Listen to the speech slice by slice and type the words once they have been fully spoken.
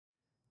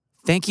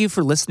Thank you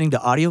for listening to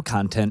audio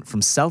content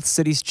from South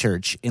Cities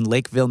Church in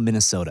Lakeville,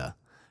 Minnesota.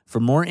 For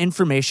more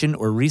information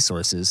or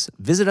resources,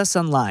 visit us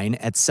online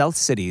at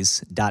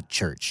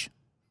southcities.church.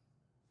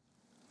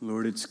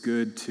 Lord, it's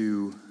good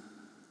to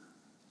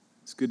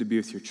be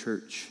with your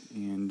church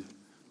and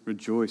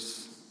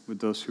rejoice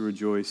with those who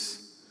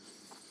rejoice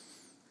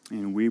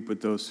and weep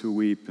with those who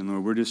weep. And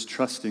Lord, we're just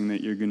trusting that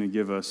you're going to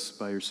give us,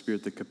 by your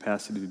Spirit, the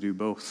capacity to do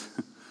both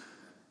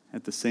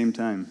at the same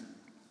time,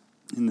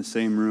 in the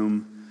same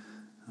room.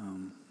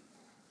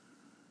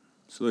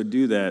 So Lord,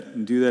 do that.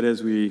 And do that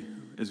as we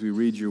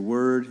read your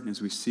word and as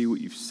we see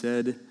what you've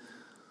said.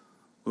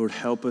 Lord,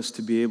 help us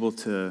to be able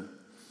to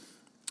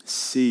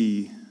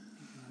see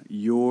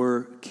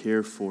your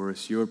care for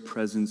us, your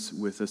presence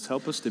with us.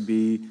 Help us to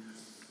be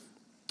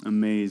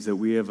amazed that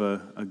we have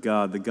a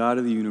God, the God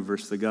of the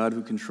universe, the God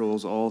who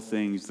controls all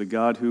things, the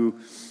God who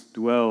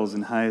dwells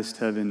in highest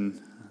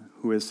heaven,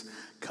 who has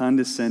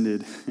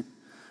condescended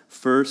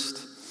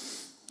first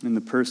in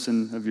the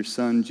person of your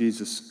Son,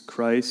 Jesus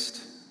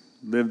Christ,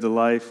 lived the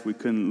life we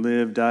couldn't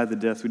live, died the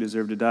death we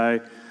deserve to die,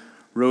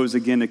 rose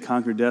again to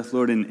conquer death,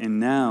 Lord, and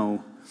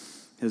now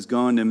has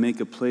gone to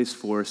make a place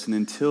for us, and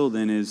until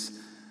then is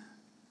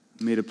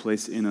made a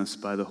place in us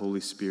by the Holy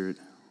Spirit,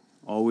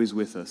 always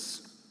with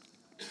us.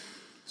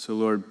 So,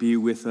 Lord, be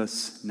with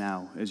us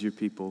now as your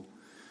people.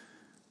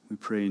 We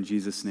pray in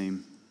Jesus'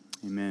 name.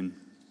 Amen.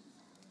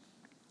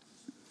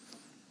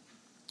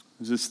 I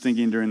was just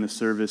thinking during the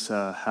service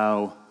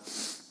how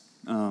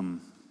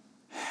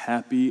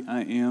happy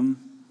I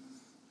am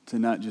to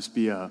not just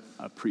be a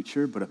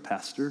preacher, but a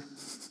pastor.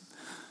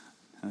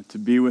 To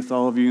be with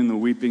all of you in the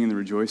weeping and the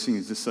rejoicing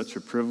is just such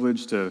a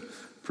privilege, to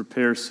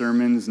prepare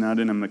sermons, not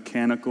in a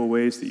mechanical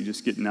way so that you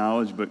just get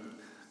knowledge, but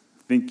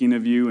thinking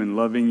of you and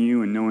loving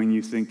you and knowing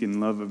you think and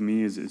love of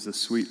me is a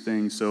sweet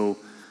thing. So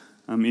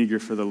I'm eager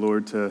for the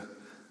Lord to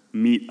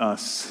meet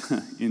us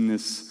in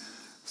this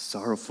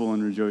sorrowful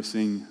and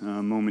rejoicing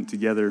moment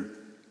together.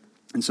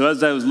 And so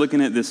as I was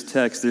looking at this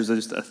text, there's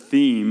just a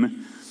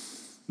theme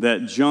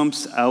that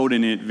jumps out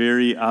in it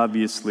very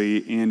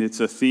obviously, and it's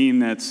a theme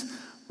that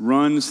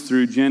runs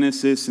through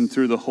Genesis and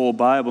through the whole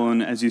Bible.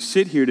 And as you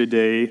sit here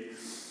today,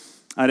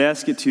 I'd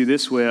ask it to you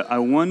this way. I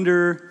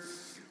wonder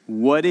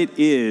what it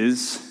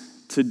is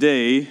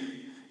today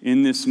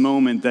in this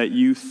moment that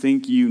you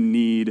think you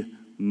need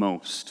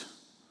most.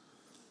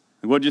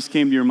 What just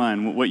came to your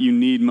mind? What you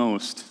need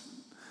most?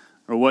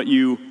 Or what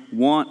you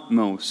want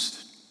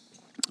most?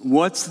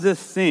 What's the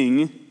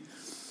thing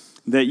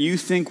that you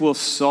think will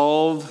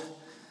solve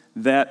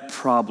that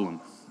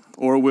problem,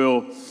 or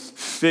will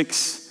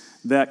fix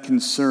that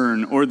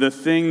concern, or the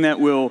thing that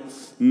will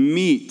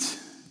meet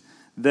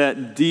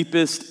that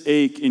deepest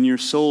ache in your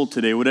soul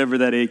today, whatever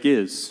that ache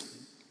is?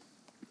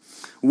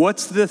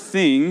 What's the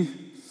thing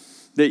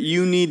that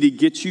you need to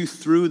get you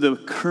through the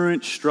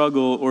current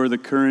struggle or the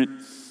current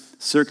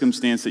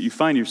circumstance that you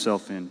find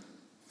yourself in?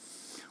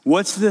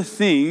 What's the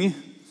thing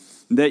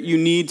that you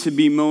need to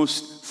be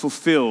most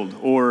fulfilled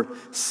or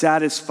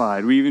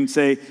satisfied? We even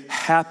say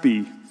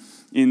happy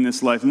in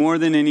this life, more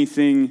than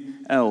anything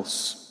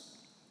else.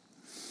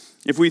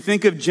 If we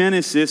think of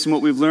Genesis and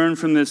what we've learned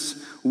from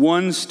this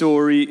one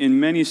story in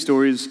many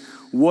stories,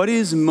 what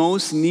is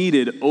most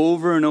needed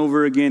over and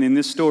over again in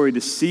this story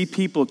to see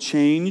people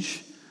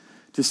change,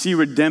 to see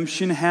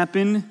redemption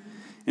happen,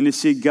 and to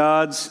see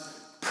God's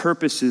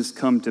purposes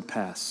come to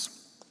pass?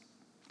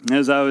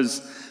 As I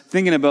was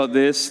thinking about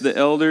this,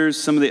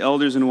 some of the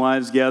elders and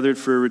wives gathered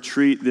for a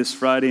retreat this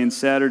Friday and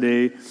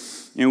Saturday,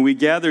 and we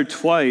gathered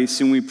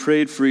twice and we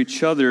prayed for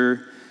each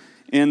other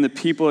and the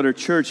people at our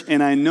church,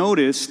 and I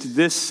noticed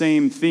this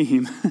same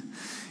theme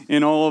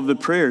in all of the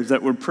prayers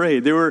that were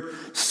prayed. They were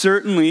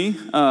certainly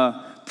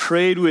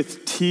prayed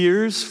with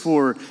tears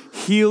for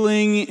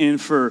healing and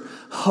for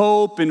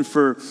hope and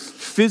for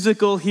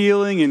physical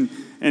healing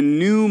and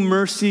new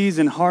mercies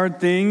and hard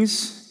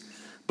things.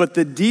 But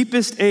the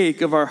deepest ache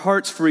of our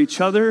hearts for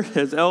each other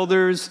as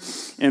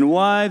elders and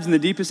wives, and the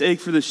deepest ache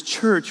for this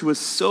church, was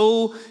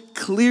so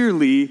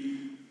clearly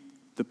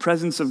the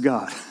presence of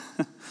God.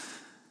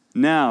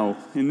 Now,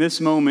 in this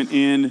moment,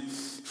 and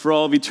for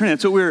all of eternity.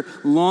 That's what we were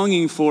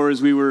longing for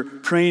as we were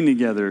praying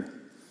together.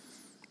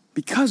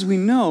 Because we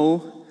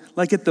know,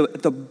 like at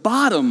the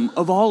bottom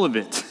of all of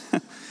it,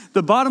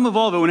 the bottom of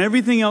all of it, when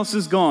everything else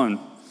is gone,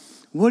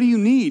 what do you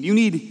need? You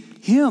need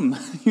Him.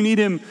 You need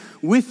Him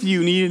with you.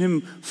 You need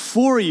Him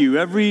for you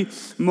every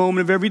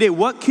moment of every day.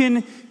 What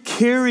can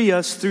carry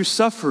us through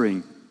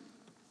suffering?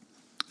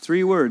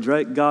 3 words,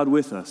 right? God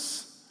with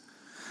us.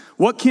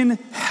 What can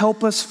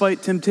help us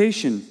fight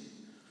temptation?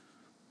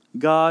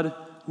 God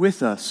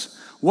with us.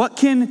 What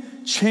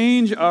can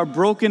change our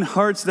broken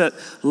hearts that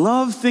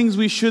love things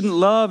we shouldn't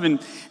love and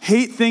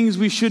hate things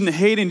we shouldn't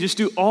hate and just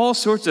do all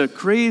sorts of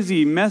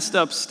crazy, messed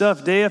up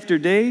stuff day after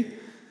day?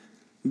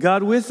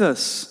 God with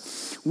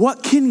us.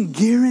 What can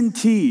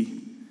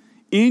guarantee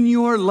in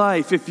your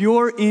life, if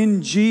you're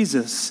in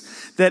Jesus,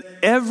 that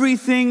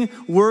everything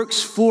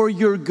works for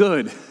your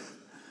good?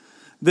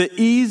 The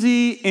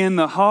easy and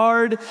the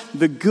hard,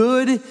 the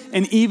good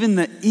and even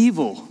the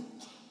evil.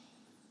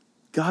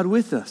 God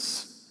with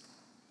us.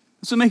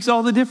 That's what makes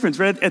all the difference,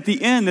 right? At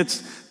the end,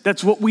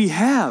 that's what we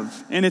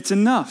have, and it's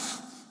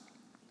enough.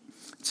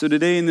 So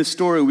today in this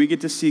story, we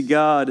get to see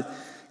God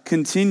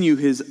continue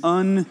his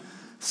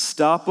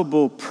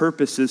unstoppable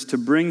purposes to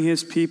bring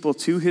his people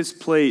to his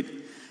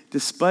plate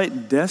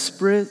despite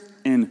desperate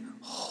and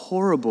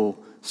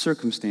horrible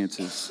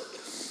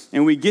circumstances.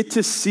 And we get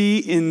to see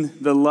in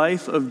the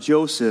life of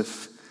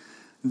Joseph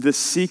the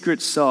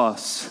secret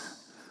sauce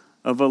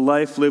of a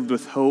life lived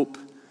with hope,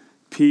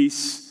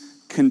 peace,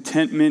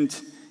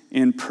 contentment,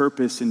 and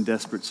purpose in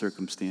desperate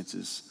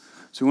circumstances.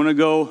 So we want to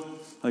go,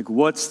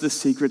 what's the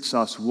secret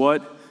sauce?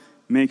 What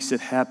makes it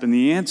happen?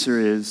 The answer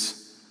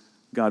is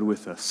God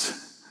with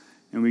us.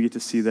 And we get to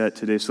see that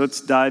today. So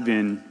let's dive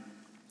in.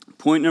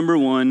 Point number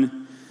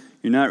 1,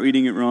 you're not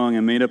reading it wrong. I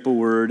made up a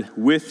word.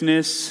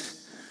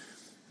 Witness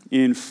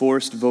in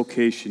forced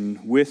vocation.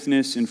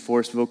 Witness in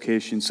forced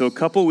vocation. So a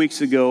couple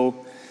weeks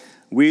ago,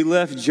 we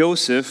left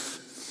Joseph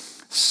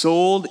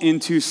sold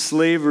into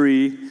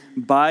slavery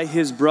by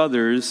his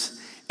brothers,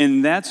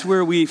 and that's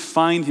where we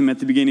find him at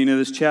the beginning of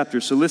this chapter.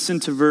 So listen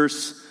to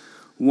verse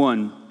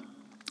 1.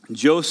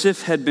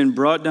 Joseph had been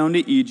brought down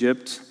to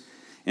Egypt,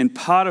 and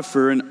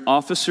Potiphar, an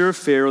officer of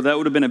Pharaoh, that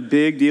would have been a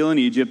big deal in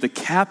Egypt, the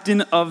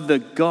captain of the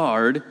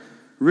guard,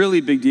 really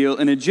big deal,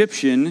 an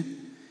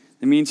Egyptian,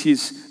 that means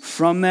he's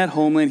from that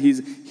homeland,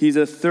 he's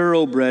a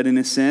thoroughbred in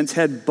a sense,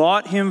 had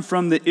bought him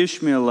from the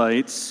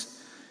Ishmaelites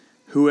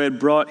who had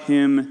brought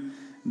him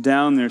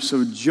down there.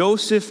 So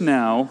Joseph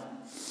now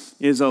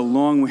is a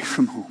long way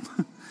from home.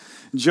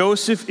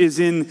 Joseph is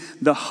in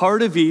the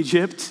heart of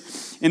Egypt,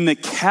 in the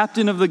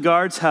captain of the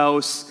guard's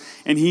house,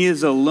 and he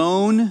is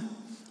alone,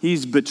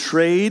 he's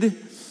betrayed,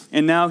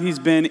 and now he's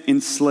been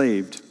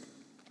enslaved.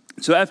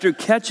 So after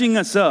catching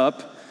us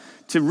up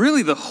to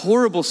really the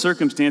horrible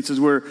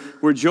circumstances where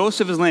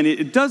Joseph is landed,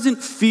 it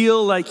doesn't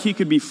feel like he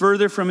could be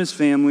further from his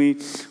family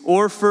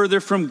or further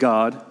from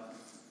God.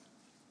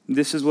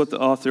 This is what the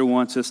author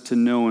wants us to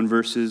know in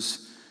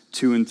verses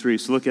 2 and 3.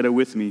 So look at it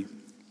with me.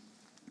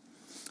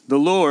 The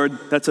Lord,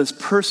 that's his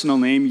personal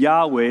name,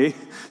 Yahweh,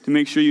 to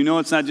make sure you know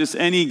it's not just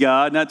any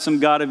God, not some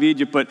God of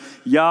Egypt, but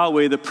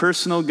Yahweh, the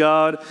personal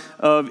God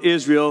of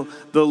Israel.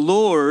 The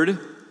Lord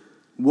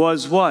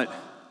was what?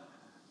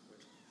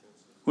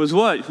 Was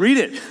what? Read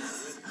it.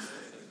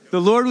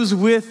 The Lord was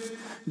with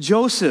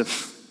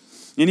Joseph,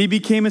 and he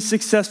became a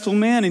successful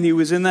man, and he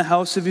was in the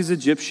house of his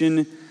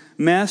Egyptian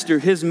master.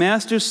 His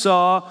master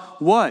saw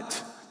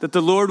what? That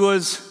the Lord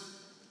was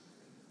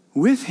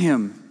with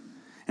him,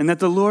 and that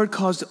the Lord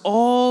caused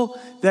all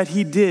that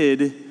he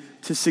did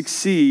to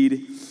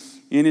succeed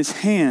in his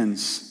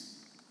hands.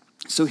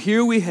 So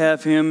here we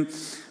have him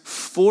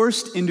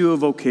forced into a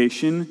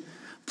vocation,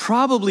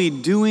 probably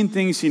doing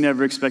things he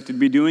never expected to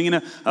be doing,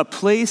 in a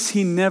place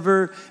he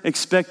never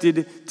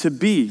expected to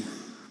be.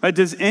 Right?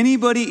 Does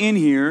anybody in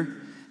here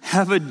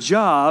have a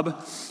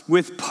job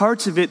with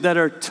parts of it that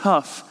are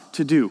tough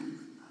to do?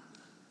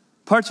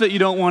 Parts of it you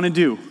don't want to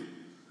do.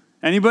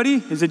 Anybody?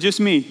 Is it just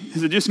me?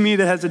 Is it just me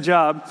that has a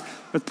job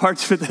with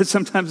parts of it that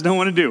sometimes don't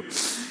want to do?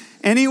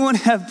 Anyone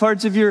have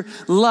parts of your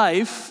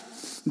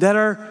life that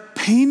are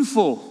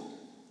painful,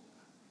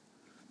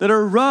 that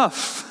are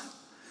rough,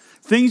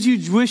 things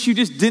you wish you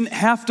just didn't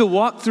have to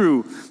walk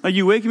through? Like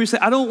you wake up and you say,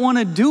 I don't want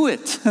to do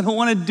it. I don't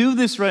want to do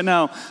this right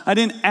now. I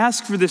didn't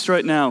ask for this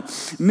right now.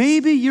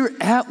 Maybe you're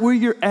at where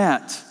you're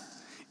at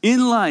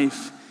in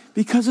life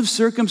because of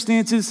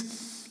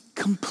circumstances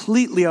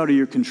completely out of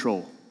your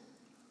control.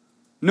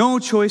 No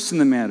choice in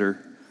the matter.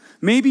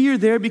 Maybe you're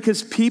there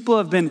because people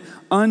have been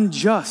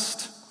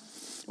unjust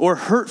or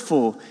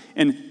hurtful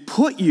and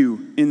put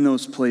you in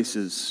those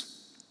places.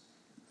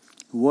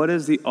 What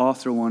does the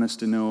author want us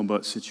to know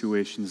about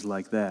situations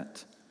like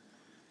that?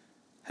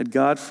 Had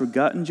God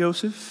forgotten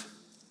Joseph?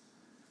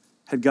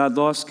 Had God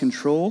lost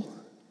control?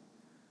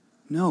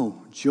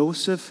 No,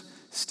 Joseph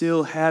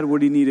still had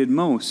what he needed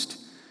most.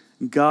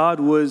 God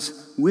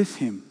was with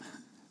him.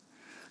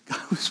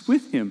 God was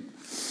with him.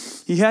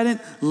 He hadn't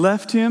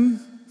left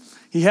him.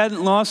 He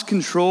hadn't lost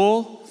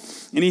control.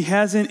 And he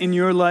hasn't in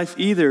your life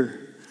either.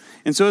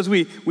 And so as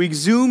we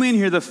zoom in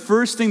here, the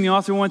first thing the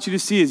author wants you to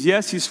see is,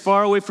 yes, he's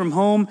far away from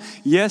home.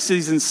 Yes,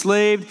 he's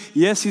enslaved.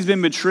 Yes, he's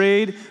been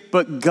betrayed.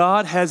 But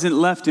God hasn't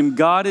left him.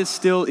 God is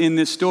still in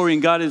this story,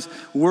 and God is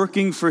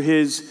working for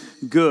his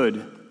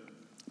good.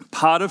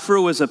 Potiphar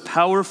was a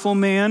powerful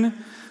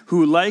man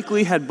who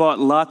likely had bought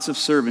lots of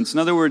servants. In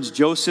other words,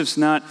 Joseph's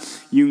not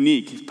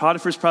unique.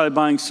 Potiphar's probably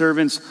buying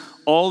servants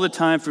all the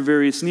time for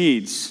various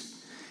needs.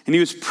 And he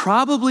was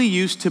probably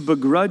used to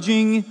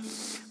begrudging,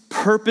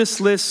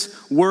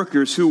 purposeless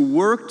workers who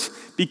worked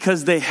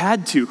because they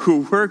had to,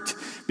 who worked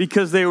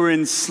because they were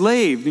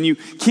enslaved. And you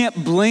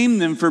can't blame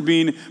them for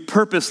being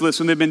purposeless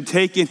when they've been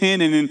taken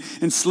in and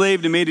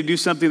enslaved and made to do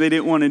something they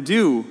didn't want to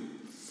do.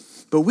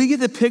 But we get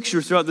the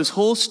picture throughout this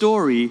whole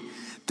story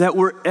that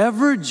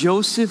wherever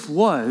Joseph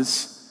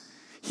was,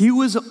 he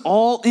was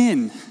all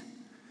in,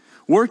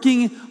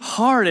 working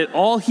hard at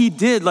all he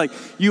did. Like,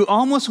 you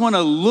almost want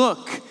to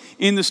look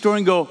in the story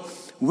and go,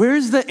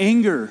 where's the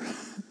anger?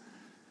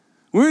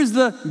 Where's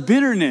the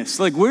bitterness?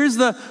 Like, where's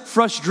the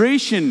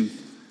frustration?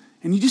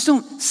 And you just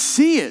don't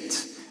see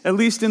it, at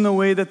least in the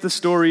way that the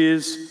story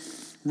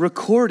is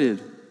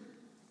recorded.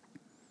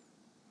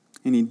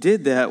 And he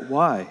did that.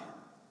 Why?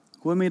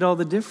 What made all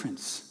the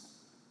difference?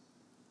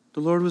 The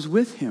Lord was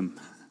with him.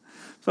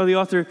 That's why the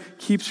author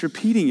keeps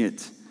repeating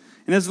it.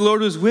 And as the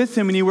Lord was with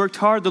him and he worked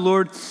hard, the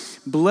Lord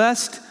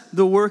blessed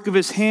the work of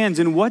his hands.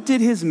 And what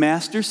did his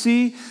master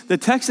see? The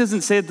text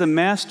doesn't say that the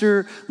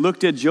master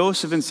looked at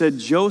Joseph and said,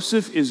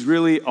 Joseph is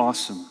really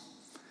awesome.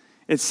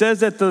 It says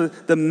that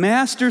the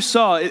master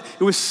saw, it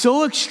was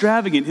so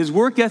extravagant, his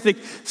work ethic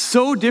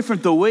so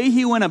different, the way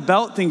he went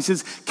about things,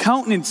 his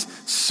countenance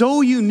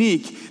so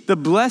unique, the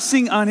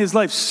blessing on his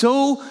life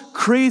so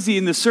crazy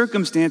in the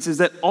circumstances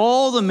that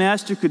all the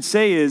master could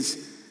say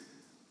is,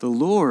 the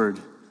Lord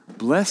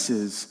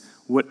blesses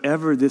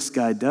whatever this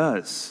guy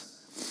does.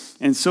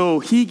 And so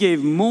he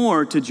gave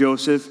more to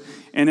Joseph,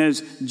 and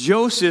as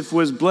Joseph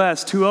was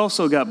blessed, who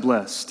also got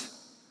blessed?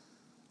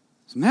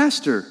 His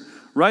master,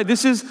 right?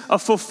 This is a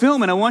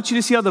fulfillment. I want you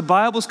to see how the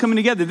Bible's coming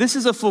together. This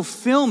is a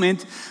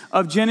fulfillment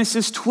of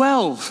Genesis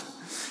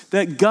 12,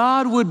 that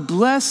God would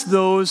bless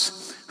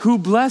those who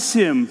bless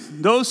him.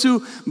 Those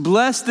who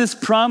bless this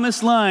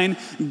promised line,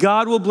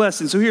 God will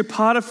bless. And so here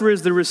Potiphar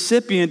is the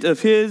recipient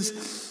of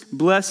his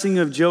blessing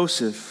of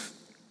Joseph.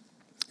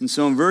 And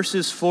so in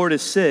verses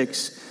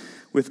 4-6,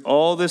 with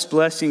all this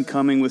blessing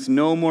coming, with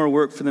no more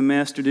work for the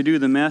master to do,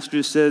 the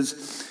master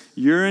says,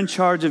 you're in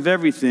charge of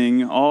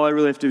everything. All I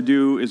really have to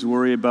do is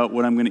worry about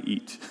what I'm going to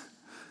eat.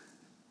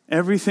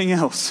 Everything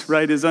else,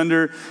 right, is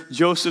under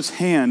Joseph's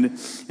hand.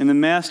 And the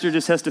master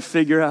just has to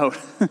figure out,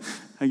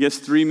 I guess,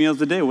 3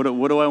 meals a day. What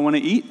do I want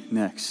to eat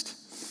next?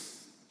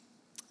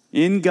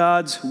 In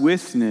God's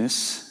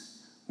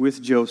witness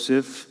with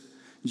Joseph,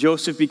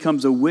 Joseph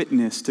becomes a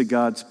witness to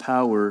God's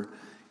power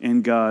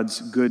and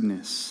God's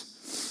goodness.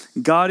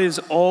 God is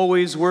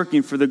always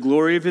working for the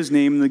glory of his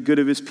name and the good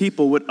of his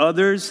people. What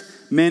others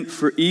meant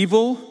for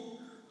evil,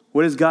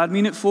 what does God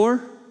mean it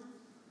for?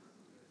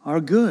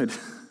 Our good.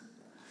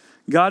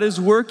 God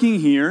is working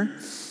here.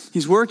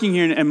 He's working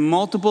here at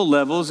multiple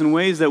levels in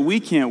ways that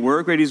we can't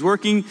work, right? He's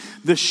working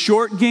the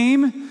short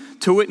game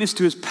to witness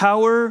to his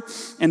power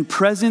and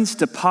presence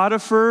to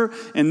Potiphar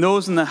and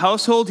those in the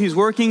household. He's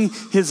working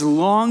his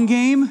long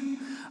game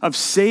of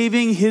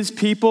saving his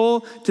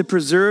people to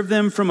preserve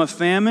them from a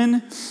famine.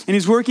 And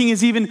he's working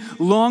his even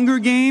longer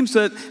game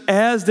so that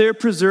as they're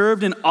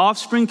preserved, an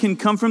offspring can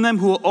come from them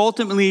who will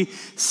ultimately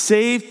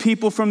save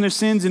people from their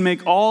sins and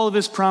make all of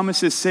his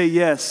promises say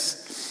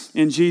yes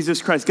in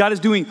Jesus Christ. God is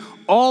doing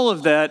all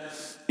of that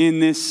in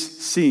this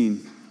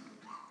scene.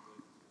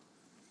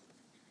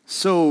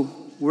 So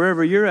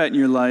wherever you're at in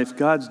your life,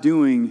 God's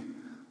doing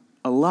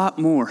a lot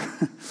more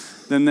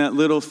than that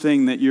little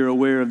thing that you're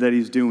aware of that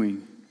he's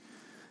doing.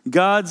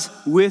 God's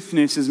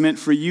witness is meant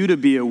for you to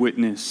be a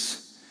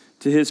witness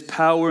to his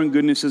power and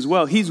goodness as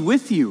well. He's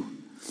with you.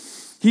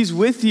 He's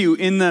with you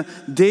in the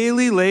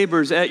daily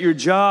labors at your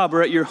job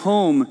or at your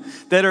home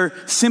that are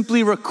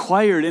simply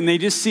required and they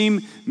just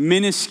seem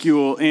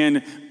minuscule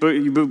and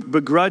you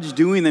begrudge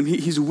doing them.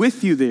 He's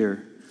with you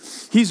there.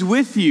 He's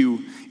with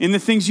you in the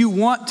things you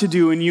want to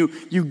do and you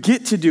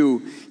get to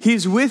do.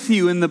 He's with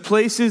you in the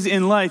places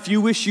in life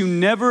you wish you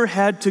never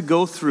had to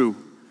go through.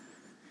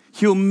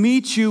 He'll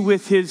meet you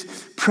with his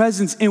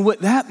presence. And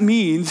what that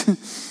means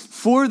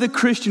for the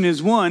Christian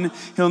is, one,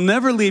 he'll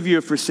never leave you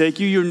or forsake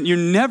you. You're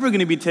never going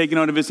to be taken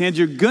out of his hands.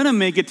 You're going to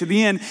make it to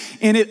the end.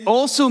 And it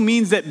also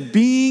means that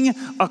being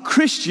a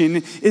Christian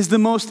is the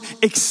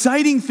most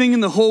exciting thing in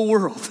the whole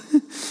world.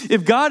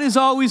 If God is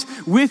always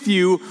with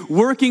you,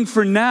 working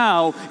for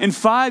now and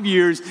 5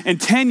 years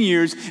and 10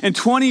 years and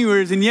 20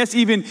 years and yes,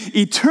 even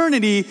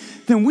eternity,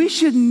 then we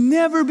should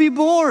never be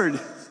bored.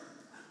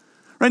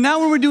 Right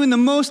now when we're doing the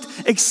most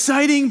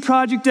exciting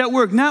project at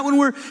work, not when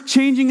we're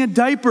changing a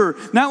diaper,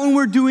 not when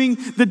we're doing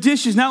the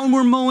dishes, not when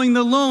we're mowing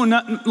the lawn,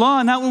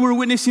 not when we're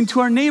witnessing to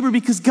our neighbor,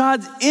 because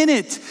God's in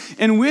it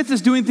and with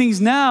us doing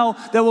things now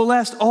that will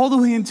last all the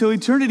way until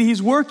eternity.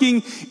 He's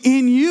working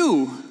in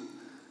you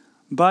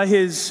by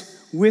his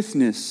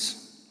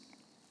witness.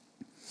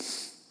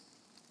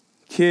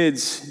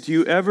 Kids, do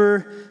you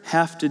ever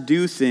have to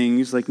do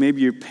things like maybe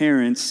your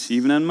parents,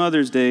 even on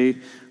Mother's Day,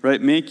 right,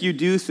 make you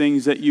do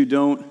things that you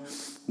don't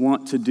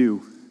want to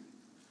do?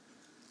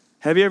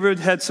 Have you ever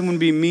had someone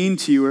be mean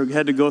to you or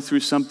had to go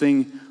through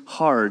something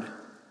hard?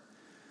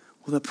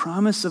 Well, the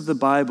promise of the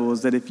Bible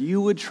is that if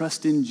you would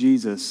trust in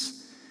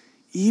Jesus,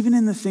 even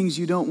in the things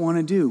you don't want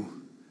to do,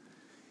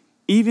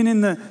 even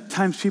in the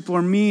times people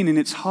are mean and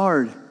it's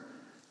hard,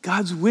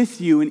 God's with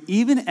you. And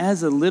even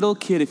as a little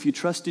kid, if you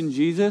trust in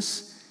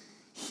Jesus,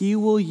 he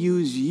will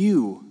use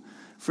you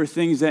for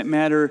things that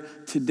matter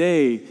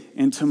today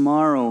and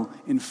tomorrow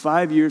and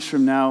 5 years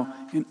from now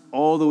and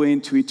all the way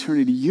into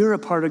eternity. You're a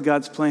part of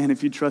God's plan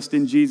if you trust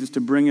in Jesus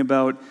to bring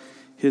about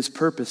his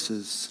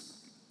purposes.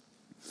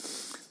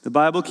 The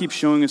Bible keeps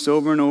showing us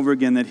over and over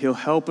again that he'll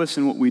help us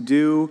in what we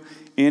do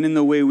and in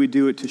the way we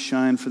do it to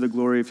shine for the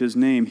glory of his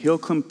name. He'll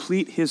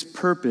complete his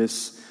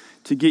purpose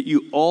to get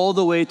you all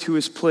the way to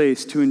his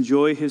place, to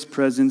enjoy his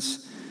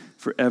presence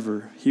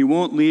forever. He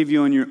won't leave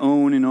you on your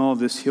own in all of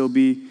this. He'll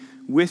be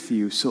with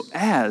you. So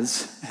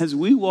as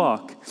we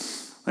walk,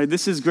 like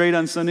this is great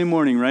on Sunday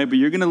morning, right? But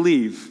you're going to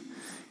leave.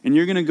 And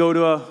you're going to go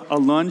to a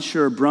lunch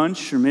or a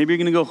brunch, or maybe you're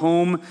going to go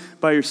home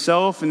by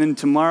yourself, and then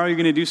tomorrow you're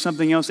going to do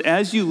something else.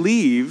 As you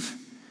leave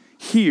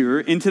here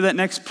into that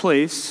next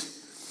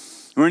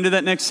place or into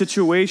that next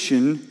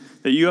situation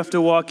that you have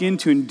to walk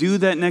into and do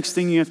that next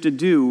thing you have to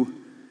do,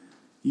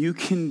 you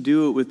can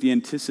do it with the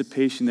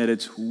anticipation that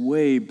it's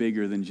way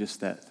bigger than just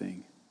that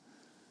thing.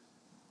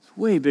 It's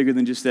way bigger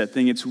than just that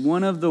thing. It's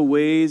one of the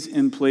ways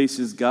and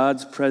places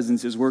God's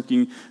presence is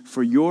working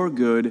for your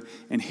good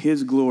and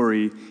his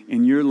glory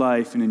in your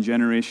life and in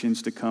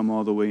generations to come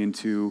all the way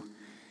into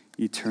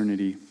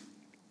eternity.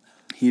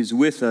 He is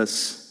with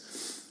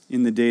us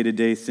in the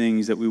day-to-day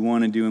things that we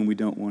want to do and we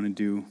don't want to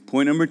do.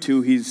 Point number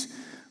 2, he's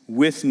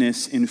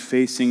witness in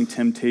facing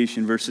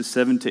temptation, verses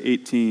 7 to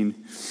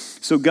 18.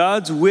 So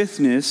God's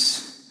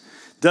witness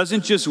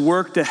doesn't just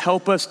work to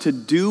help us to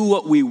do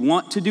what we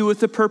want to do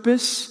with a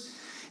purpose.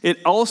 It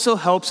also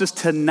helps us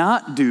to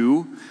not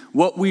do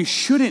what we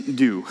shouldn't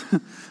do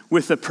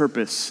with a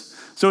purpose.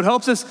 So it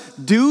helps us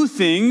do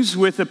things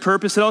with a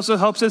purpose. It also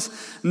helps us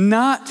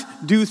not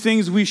do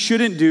things we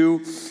shouldn't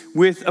do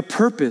with a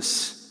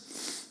purpose.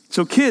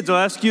 So kids, I'll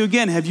ask you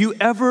again, have you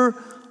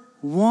ever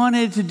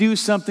wanted to do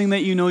something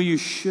that you know you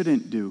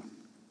shouldn't do?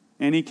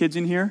 Any kids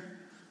in here?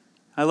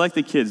 I like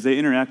the kids. They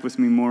interact with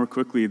me more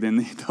quickly than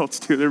the adults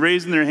do. They're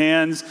raising their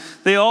hands.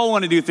 They all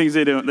want to do things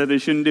that they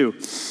shouldn't do,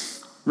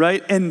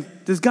 right? And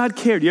does God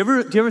care? Do you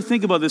ever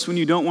think about this when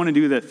you don't want to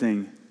do that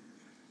thing?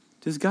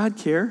 Does God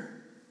care?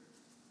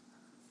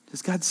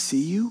 Does God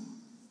see you?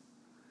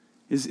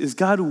 Is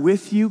God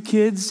with you,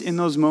 kids, in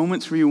those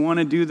moments where you want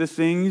to do the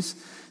things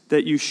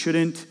that you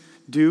shouldn't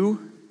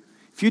do?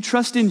 If you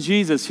trust in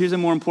Jesus, here's a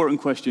more important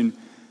question.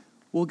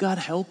 Will God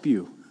help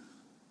you?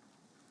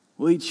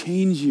 Will he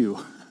change you?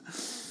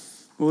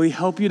 Will he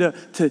help you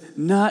to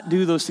not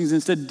do those things,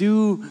 instead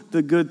do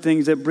the good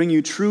things that bring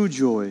you true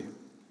joy?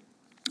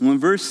 Well, in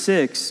verse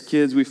 6,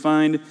 kids, we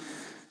find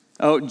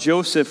out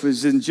Joseph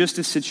was in just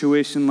a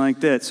situation like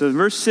that. So in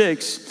verse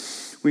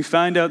 6, we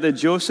find out that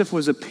Joseph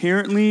was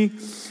apparently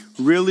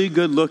really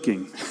good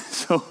looking.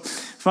 So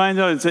find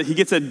out that he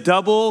gets a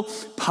double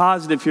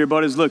positive here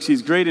about his looks.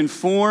 He's great in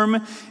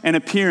form and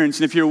appearance.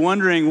 And if you're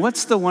wondering,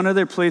 what's the one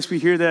other place we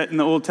hear that in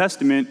the Old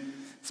Testament?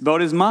 It's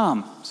about his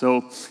mom. So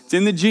it's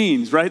in the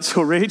genes, right?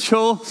 So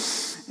Rachel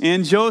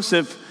and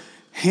Joseph,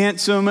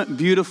 handsome,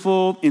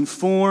 beautiful in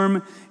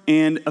form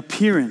and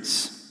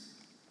appearance.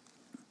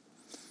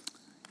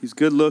 He's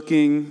good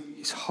looking.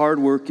 He's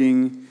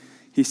hardworking.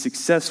 He's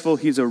successful.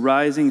 He's a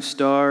rising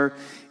star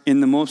in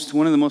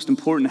one of the most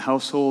important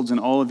households in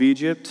all of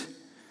Egypt.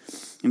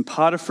 And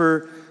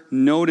Potiphar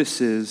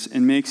notices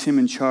and makes him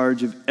in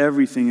charge of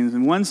everything. And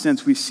in one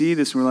sense, we see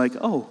this and we're like,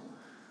 oh,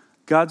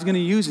 God's going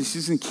to use this.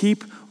 He's going to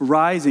keep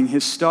rising.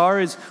 His star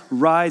is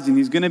rising.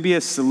 He's going to be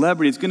a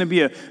celebrity. It's going to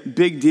be a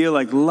big deal.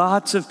 Like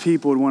lots of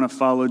people would want to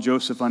follow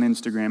Joseph on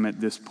Instagram at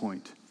this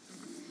point.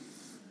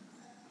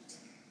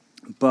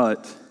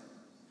 But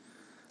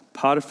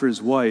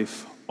Potiphar's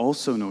wife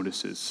also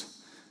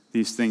notices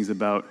these things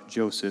about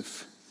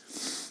Joseph.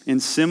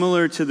 And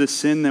similar to the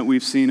sin that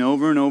we've seen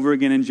over and over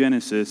again in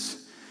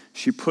Genesis,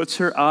 she puts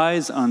her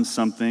eyes on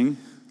something,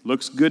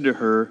 looks good to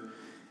her,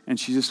 and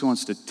she just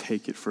wants to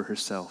take it for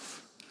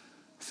herself.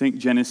 Think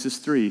Genesis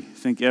 3.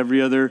 Think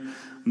every other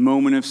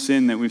moment of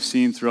sin that we've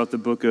seen throughout the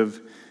book of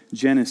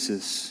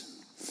Genesis.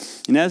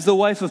 And as the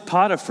wife of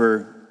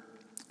Potiphar,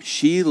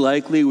 she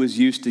likely was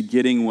used to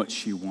getting what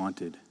she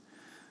wanted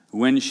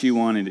when she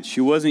wanted it.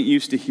 She wasn't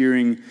used to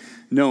hearing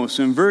no.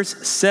 So in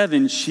verse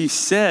 7, she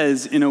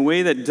says in a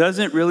way that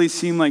doesn't really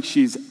seem like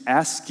she's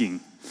asking,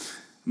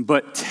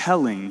 but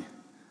telling,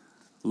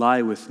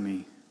 lie with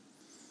me.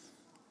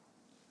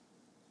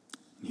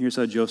 Here's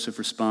how Joseph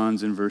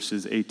responds in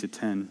verses 8 to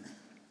 10.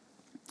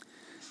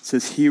 It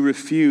says, he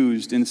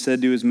refused and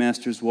said to his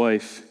master's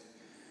wife,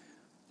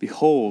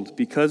 behold,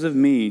 because of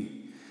me,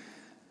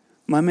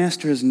 my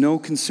master has no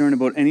concern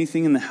about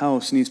anything in the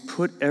house, and he's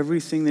put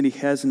everything that he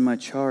has in my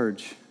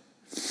charge.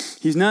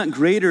 He's not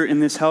greater in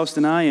this house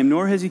than I am,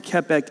 nor has he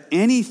kept back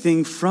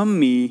anything from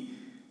me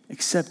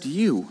except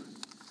you,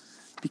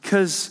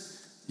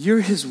 because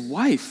you're his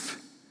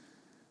wife.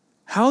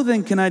 How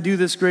then can I do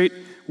this great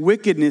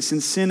wickedness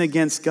and sin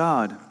against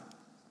God?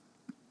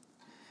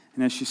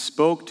 And as she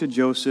spoke to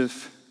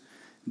Joseph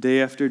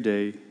day after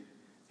day,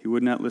 he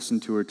would not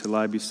listen to her, to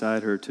lie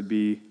beside her, to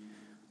be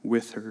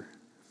with her.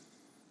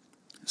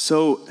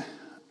 So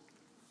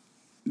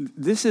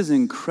this is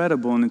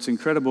incredible, and it's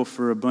incredible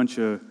for a bunch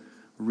of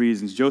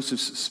reasons.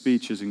 Joseph's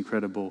speech is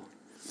incredible.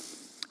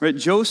 Right?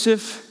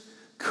 Joseph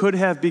could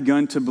have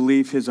begun to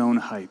believe his own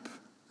hype.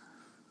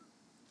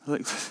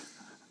 Like,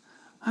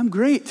 I'm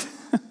great.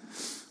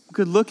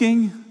 Good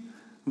looking.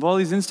 Have all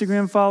these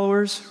Instagram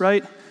followers,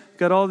 right?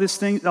 Got all this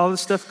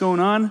stuff going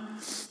on.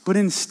 But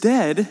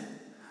instead,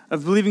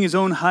 of believing his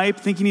own hype,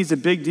 thinking he's a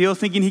big deal,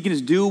 thinking he can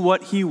just do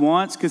what he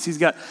wants because he's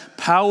got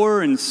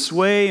power and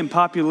sway and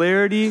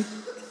popularity.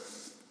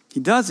 He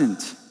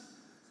doesn't.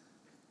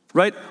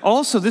 Right?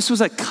 Also, this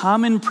was a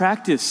common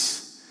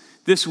practice.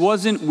 This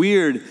wasn't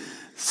weird.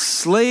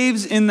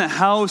 Slaves in the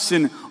house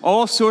and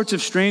all sorts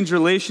of strange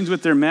relations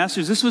with their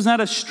masters. This was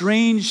not a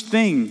strange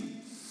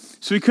thing.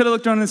 So he could have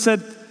looked around and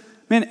said,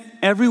 man,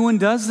 everyone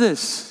does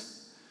this.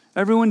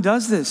 Everyone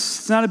does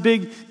this. It's not a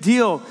big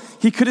deal.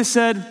 He could have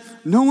said,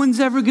 no one's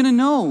ever going to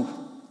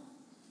know.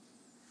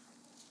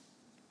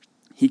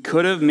 He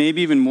could have,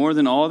 maybe even more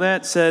than all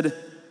that, said,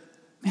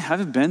 man,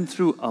 I've been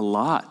through a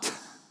lot.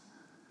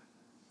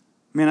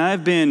 Man,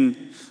 I've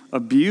been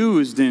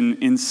abused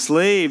and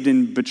enslaved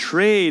and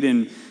betrayed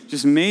and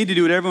just made to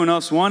do what everyone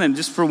else wanted.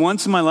 Just for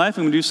once in my life,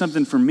 I'm going to do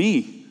something for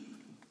me.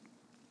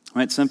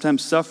 Right?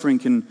 Sometimes suffering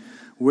can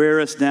wear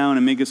us down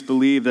and make us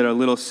believe that our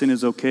little sin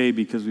is okay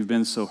because we've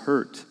been so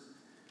hurt.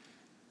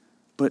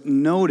 But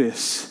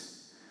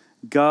notice,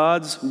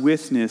 God's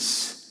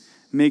witness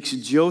makes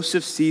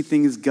Joseph see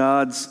things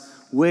God's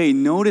way.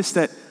 Notice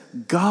that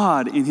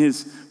God, in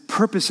his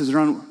purposes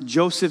around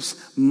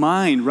Joseph's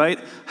mind, right?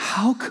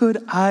 How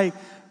could I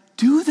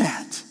do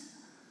that?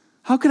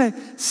 How could I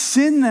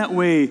sin that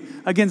way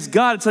against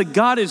God? It's like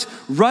God is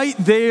right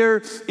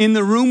there in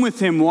the room with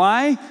him.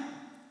 Why?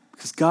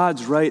 Because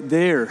God's right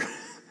there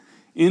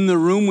in the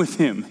room with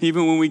him,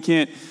 even when we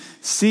can't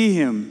see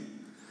him.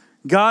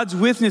 God's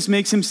witness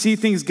makes him see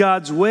things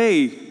God's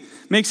way,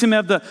 makes him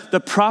have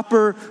the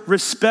proper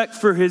respect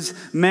for his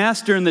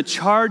master and the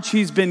charge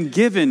he's been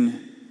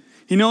given.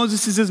 He knows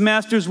this is his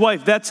master's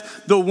wife. That's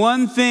the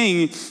one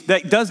thing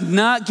that does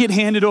not get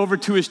handed over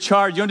to his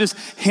charge. You don't just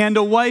hand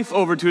a wife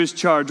over to his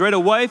charge, right? A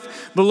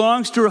wife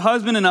belongs to her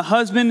husband and a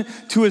husband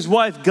to his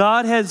wife.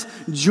 God has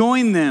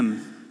joined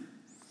them.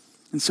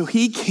 And so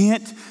he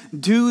can't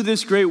do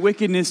this great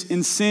wickedness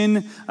and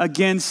sin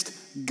against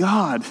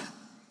God.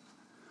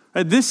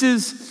 Right? This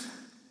is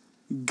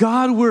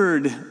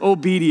Godward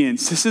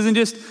obedience. This isn't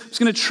just, I'm just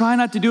going to try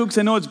not to do it because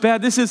I know it's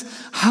bad. This is,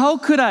 how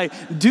could I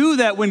do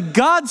that when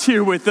God's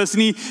here with us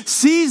and he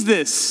sees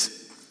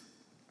this?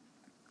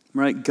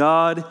 Right?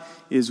 God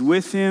is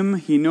with him.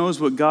 He knows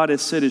what God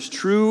has said is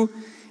true.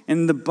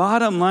 And the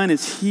bottom line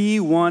is he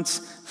wants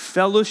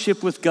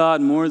fellowship with God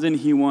more than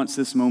he wants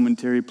this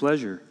momentary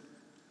pleasure.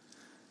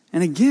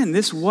 And again,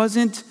 this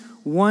wasn't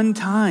one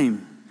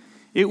time.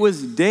 It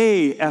was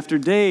day after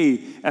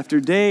day after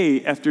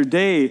day after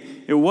day.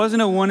 It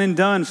wasn't a one and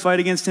done fight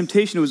against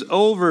temptation. It was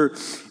over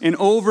and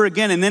over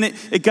again. And then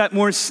it got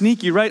more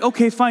sneaky, right?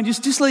 Okay, fine,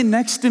 just lay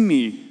next to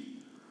me.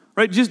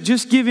 Right?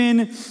 Just give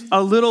in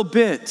a little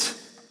bit.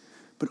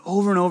 But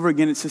over and over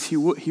again, it says he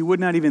would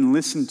not even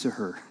listen to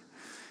her.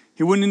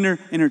 He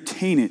wouldn't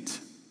entertain it.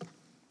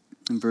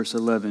 In verse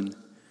 11.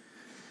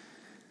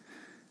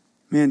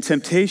 Man,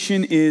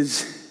 temptation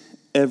is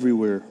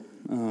everywhere.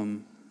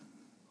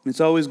 It's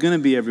always going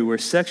to be everywhere.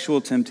 Sexual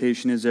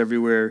temptation is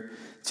everywhere.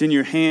 It's in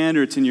your hand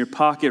or it's in your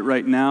pocket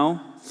right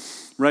now,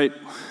 right?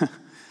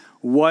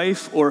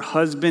 Wife or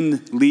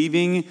husband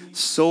leaving,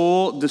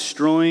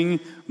 soul-destroying,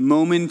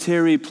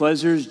 momentary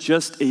pleasures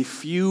just a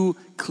few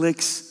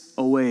clicks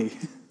away.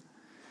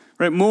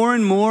 Right? More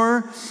and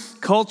more,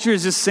 culture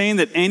is just saying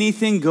that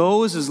anything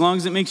goes as long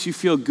as it makes you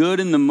feel good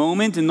in the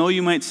moment. And though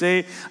you might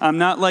say, I'm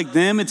not like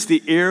them, it's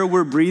the air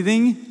we're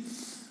breathing.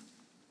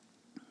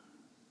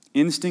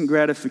 Instant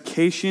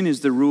gratification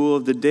is the rule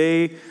of the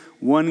day.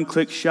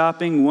 One-click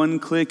shopping,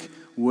 one-click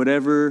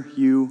whatever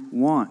you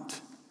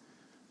want.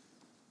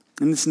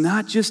 And it's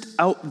not just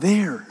out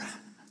there.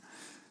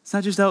 It's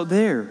not just out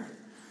there.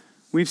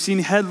 We've seen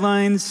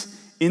headlines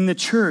in the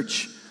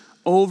church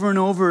over and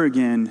over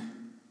again.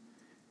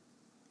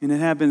 And it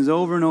happens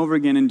over and over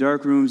again in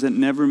dark rooms that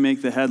never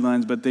make the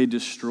headlines, but they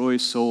destroy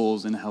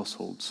souls and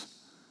households.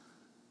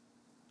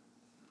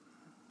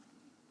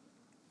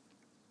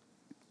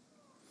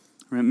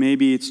 Right?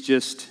 Maybe it's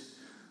just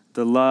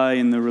the lie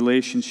in the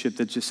relationship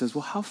that just says,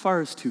 well, how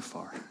far is too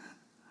far?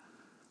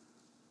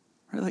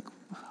 Right? Like,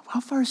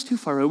 how far is too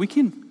far? Right? We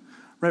can,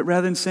 right?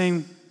 Rather than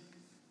saying,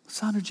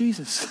 let's honor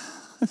Jesus.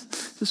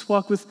 Just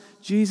walk with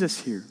Jesus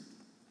here.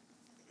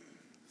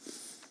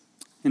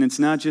 And it's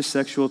not just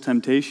sexual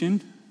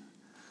temptation.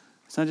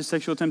 It's not just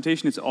sexual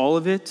temptation. It's all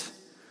of it.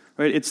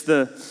 Right? It's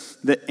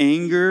the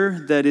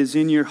anger that is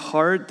in your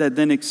heart that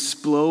then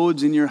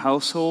explodes in your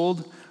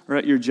household or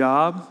at your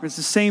job. It's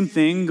the same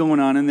thing going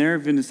on in there,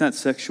 even if it's not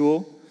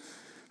sexual.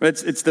 Right?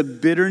 It's the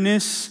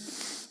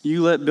bitterness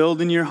you let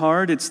build in your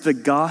heart. It's the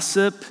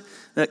gossip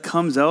that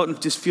comes out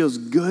and just feels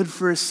good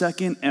for a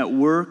second at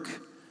work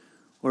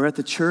or at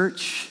the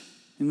church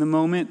in the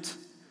moment.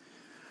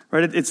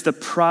 Right? It's the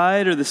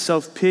pride or the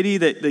self-pity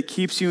that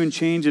keeps you in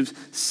chains of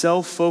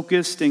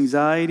self-focused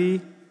anxiety.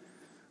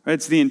 Right?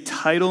 It's the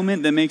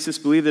entitlement that makes us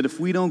believe that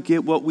if we don't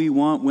get what we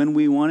want when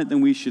we want it,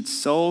 then we should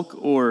sulk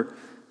or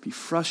be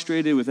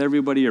frustrated with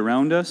everybody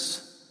around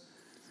us.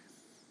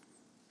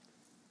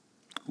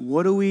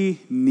 What do we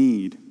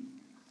need?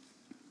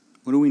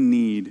 What do we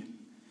need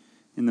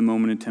in the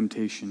moment of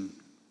temptation?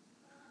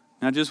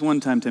 Not just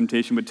one-time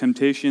temptation, but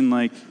temptation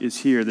like is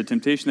here. The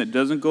temptation that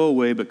doesn't go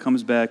away but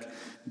comes back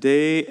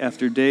day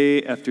after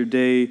day after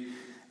day,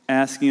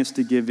 asking us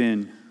to give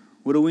in.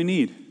 What do we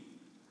need?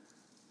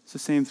 It's the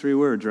same 3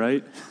 words,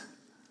 right?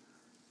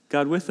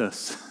 God with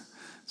us.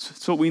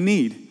 That's what we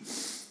need.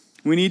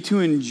 We need to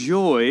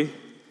enjoy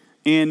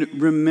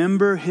and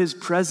remember his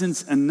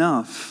presence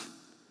enough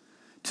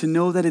to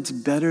know that it's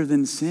better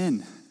than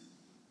sin.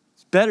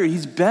 It's better.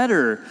 He's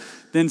better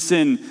than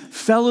sin.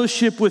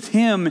 Fellowship with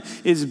him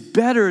is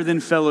better than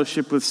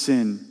fellowship with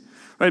sin.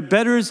 Right?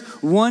 Better is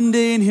one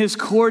day in his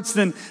courts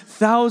than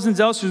thousands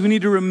elsewhere. We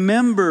need to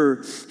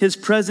remember his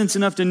presence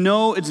enough to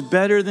know it's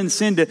better than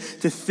sin, to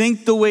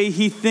think the way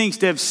he thinks,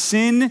 to have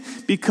sin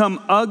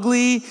become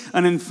ugly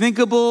and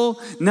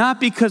unthinkable, not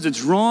because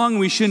it's wrong,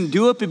 we shouldn't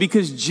do it, but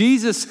because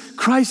Jesus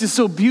Christ is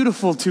so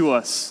beautiful to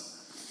us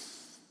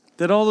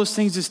that all those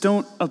things just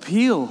don't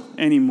appeal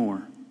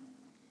anymore.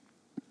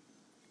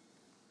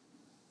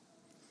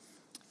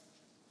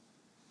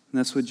 And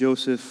that's what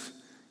Joseph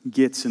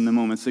gets in the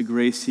moment. It's the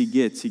grace he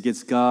gets. He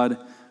gets God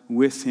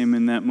with him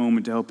in that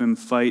moment to help him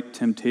fight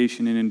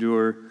temptation and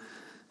endure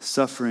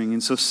suffering.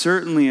 And so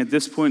certainly at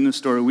this point in the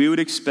story, we would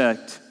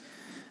expect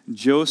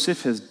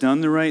Joseph has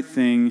done the right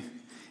thing,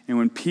 and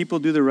when people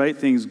do the right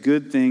things,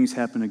 good things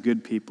happen to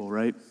good people,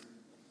 right?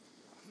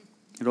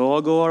 It'll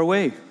all go our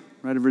way,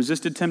 right? I've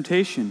resisted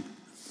temptation.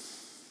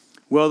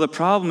 Well, the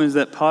problem is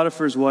that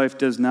Potiphar's wife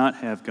does not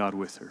have God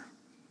with her.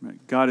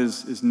 Right? God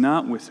is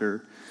not with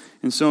her.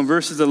 And so in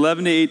verses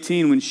 11 to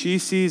 18, when she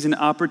sees an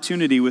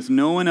opportunity with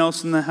no one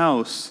else in the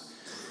house,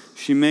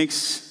 she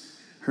makes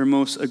her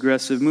most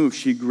aggressive move.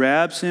 She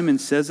grabs him and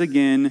says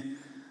again,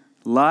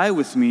 lie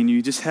with me. And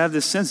you just have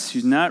this sense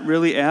she's not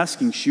really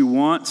asking. She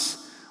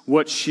wants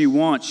what she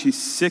wants.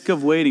 She's sick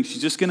of waiting.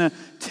 She's just going to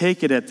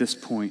take it at this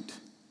point.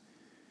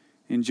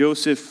 And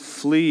Joseph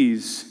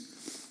flees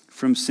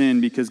from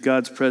sin because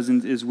God's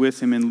presence is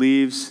with him and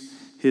leaves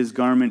his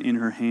garment in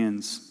her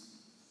hands.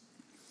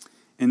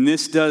 And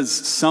this does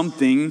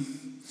something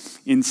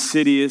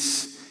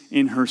insidious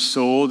in her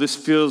soul. This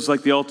feels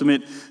like the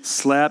ultimate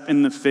slap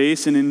in the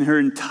face. And in her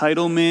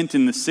entitlement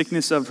and the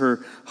sickness of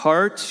her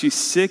heart, she's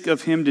sick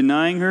of him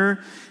denying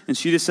her. And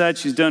she decides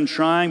she's done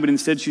trying, but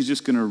instead she's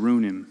just going to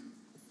ruin him.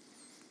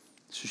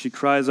 So she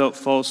cries out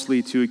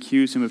falsely to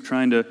accuse him of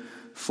trying to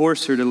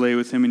force her to lay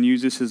with him and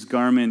uses his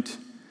garment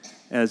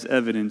as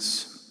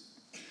evidence.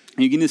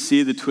 And you begin to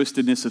see the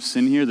twistedness of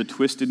sin here, the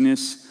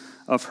twistedness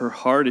of her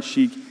heart as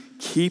she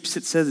keeps,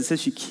 it says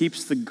she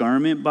keeps the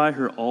garment by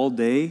her all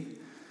day,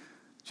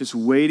 just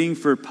waiting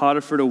for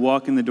Potiphar to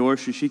walk in the door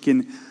so she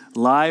can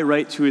lie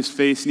right to his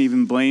face and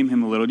even blame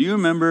him a little. Do you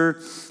remember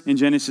in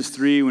Genesis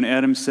 3 when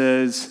Adam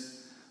says,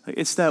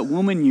 it's that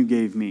woman you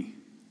gave me.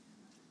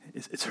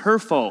 It's her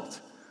fault.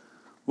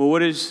 Well, what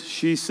does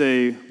she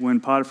say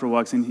when Potiphar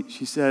walks in?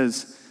 She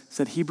says, it's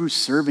that Hebrew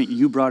servant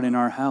you brought in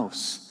our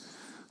house.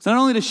 So not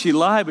only does she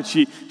lie, but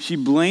she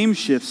blame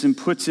shifts and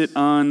puts it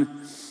on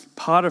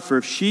Potiphar.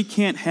 If she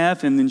can't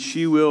have him, then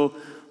she will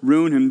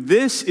ruin him.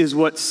 This is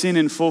what sin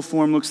in full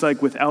form looks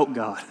like without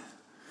God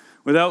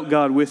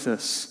with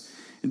us.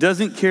 It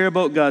doesn't care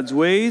about God's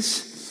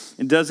ways.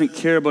 It doesn't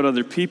care about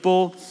other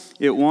people.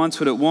 It wants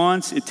what it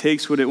wants. It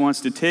takes what it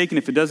wants to take. And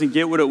if it doesn't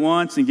get what it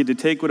wants and get to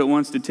take what it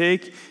wants to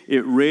take,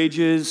 it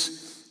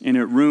rages and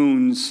it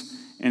ruins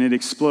and it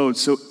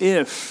explodes. So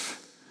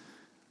if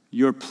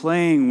you're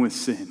playing with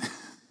sin,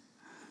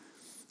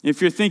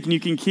 if you're thinking you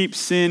can keep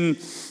sin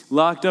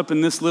locked up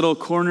in this little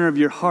corner of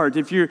your heart,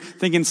 if you're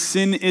thinking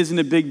sin isn't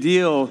a big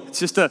deal, it's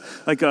just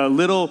like a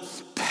little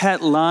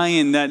pet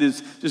lion that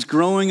is just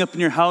growing up in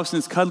your house and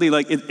it's cuddly,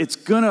 like it's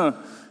going to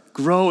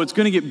grow, it's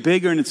going to get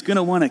bigger, and it's going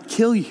to want to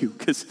kill you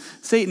because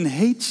Satan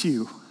hates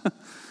you.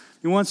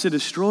 He wants to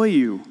destroy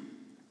you.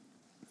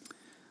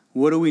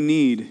 What do we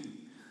need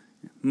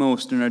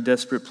most in our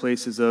desperate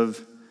places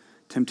of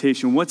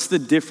temptation? What's the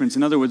difference?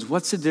 In other words,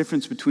 what's the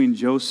difference between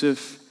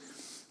Joseph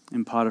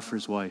and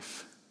Potiphar's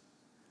wife?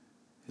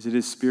 Is it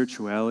his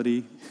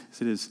spirituality?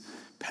 Is it his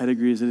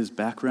pedigree? Is it his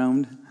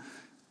background?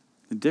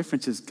 The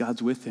difference is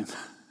God's with him.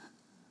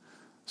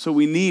 So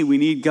we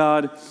need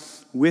God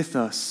with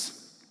us.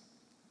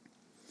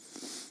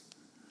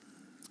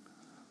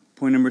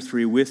 Point number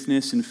 3,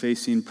 witness in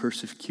facing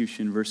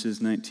persecution,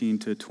 verses 19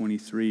 to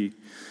 23.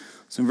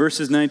 So in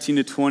verses 19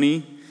 to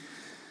 20,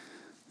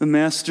 the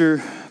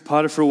master,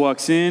 Potiphar,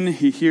 walks in.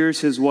 He hears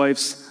his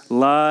wife's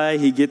lie.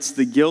 He gets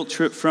the guilt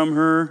trip from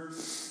her.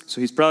 So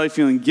he's probably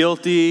feeling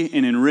guilty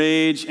and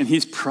enraged, and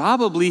he's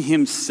probably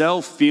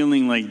himself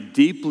feeling like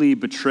deeply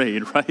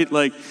betrayed, right?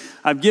 Like,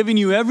 I've given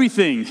you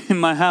everything in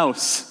my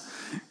house.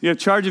 You have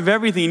charge of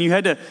everything, and you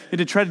had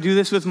to try to do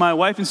this with my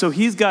wife. And so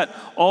he's got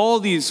all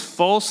these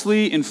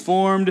falsely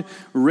informed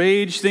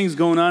rage things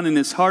going on in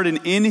his heart, and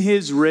in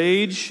his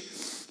rage,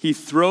 he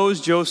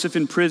throws Joseph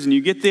in prison.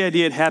 You get the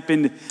idea it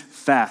happened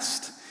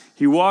fast.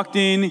 He walked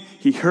in,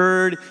 he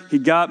heard, he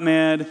got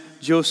mad.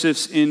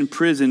 Joseph's in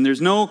prison.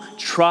 There's no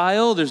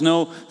trial. There's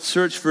no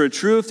search for a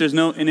truth. There's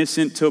no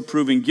innocent till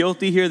proven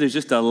guilty here. There's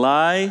just a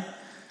lie,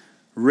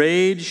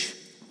 rage,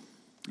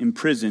 in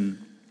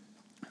prison.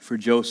 for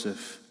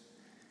Joseph.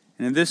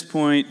 And at this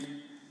point,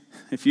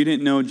 if you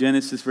didn't know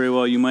Genesis very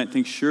well, you might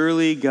think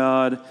surely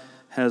God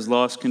has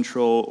lost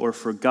control or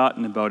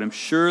forgotten about him.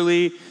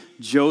 Surely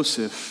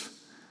Joseph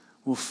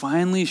will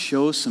finally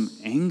show some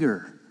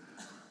anger,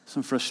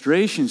 some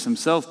frustration, some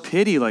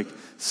self-pity, like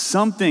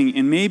something,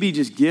 and maybe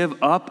just give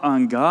up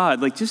on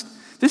God. Like just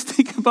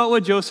think about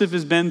what Joseph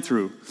has been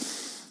through.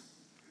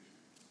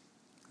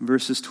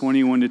 Verses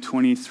 21 to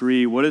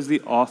 23, what does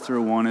the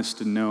author want us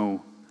to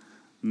know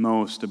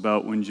most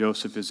about when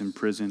Joseph is in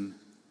prison?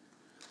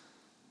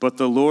 But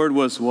the Lord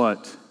was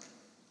what?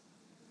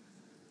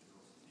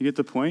 You get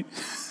the point?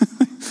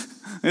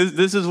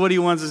 This is what he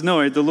wants us to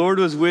know, right? The Lord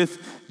was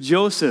with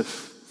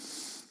Joseph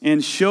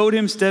and showed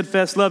him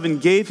steadfast love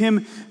and gave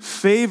him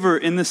favor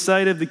in the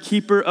sight of the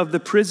keeper of the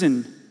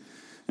prison.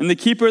 And the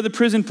keeper of the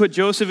prison put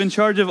Joseph in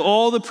charge of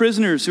all the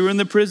prisoners who were in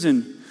the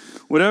prison.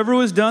 Whatever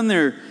was done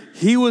there,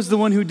 he was the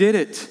one who did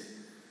it.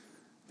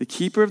 The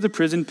keeper of the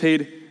prison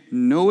paid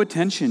no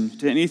attention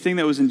to anything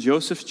that was in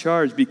Joseph's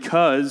charge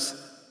because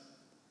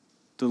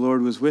the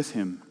Lord was with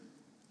him.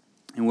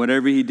 And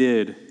whatever he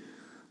did,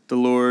 the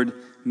Lord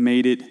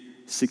made it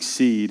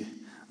succeed.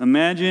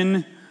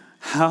 Imagine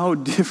how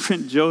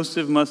different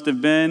Joseph must have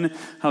been,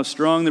 how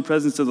strong the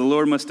presence of the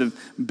Lord must have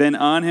been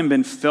on him,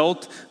 been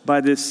felt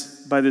by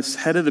this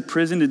head of the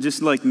prison to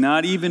just like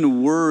not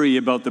even worry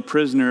about the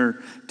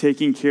prisoner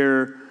taking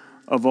care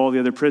of all the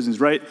other prisons,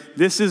 right?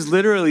 This is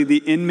literally the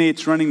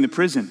inmates running the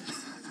prison.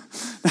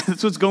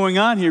 That's what's going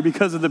on here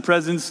because of the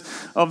presence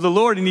of the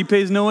Lord, and he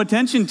pays no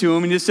attention to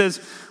him and just says,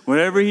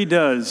 whatever he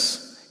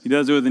does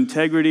it with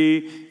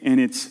integrity, and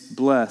it's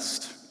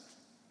blessed.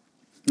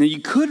 Now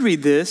you could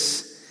read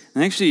this,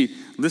 and actually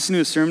listen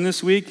to a sermon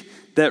this week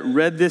that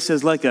read this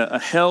as like a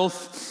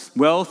health,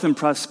 wealth, and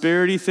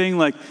prosperity thing,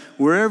 like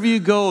wherever you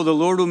go, the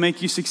Lord will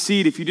make you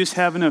succeed if you just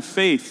have enough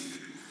faith.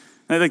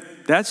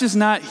 Like, that's just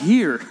not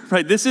here,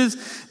 right? This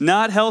is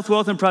not health,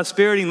 wealth, and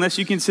prosperity unless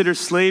you consider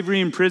slavery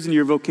and prison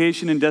your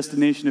vocation and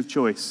destination of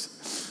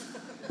choice,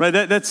 right?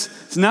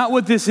 That's not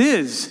what this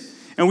is.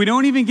 And we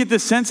don't even get the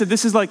sense that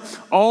this is like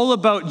all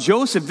about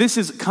Joseph. This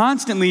is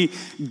constantly,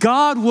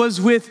 God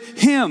was with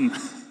him.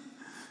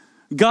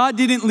 God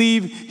didn't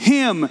leave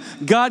him.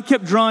 God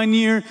kept drawing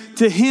near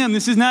to him.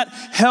 This is not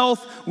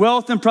health,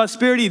 wealth, and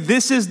prosperity.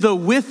 This is the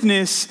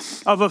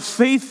witness of a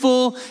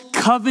faithful,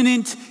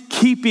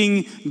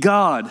 covenant-keeping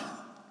God.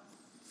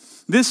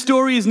 This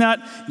story is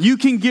not, you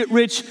can get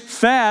rich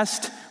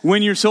fast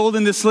when you're sold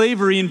into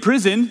slavery in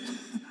prison.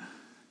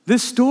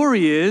 This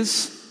story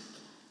is,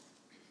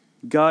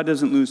 God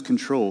doesn't lose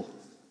control.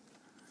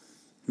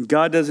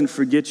 God doesn't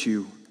forget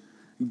you.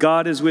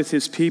 God is with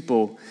his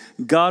people.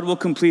 God will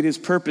complete his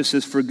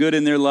purposes for good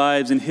in their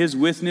lives, and his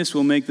witness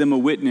will make them a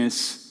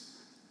witness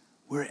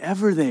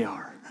wherever they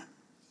are.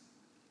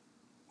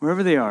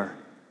 Wherever they are.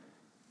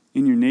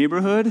 In your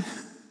neighborhood,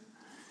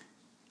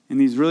 in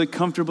these really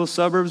comfortable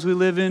suburbs we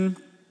live in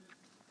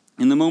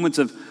the moments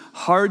of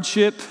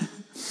hardship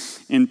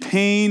and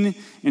pain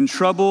and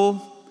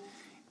trouble,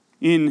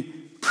 in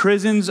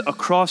prisons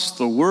across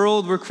the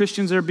world where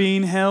Christians are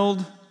being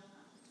held,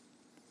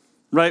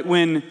 right?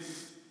 When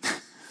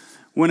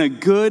a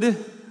good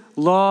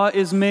law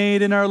is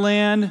made in our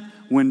land,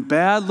 when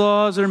bad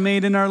laws are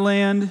made in our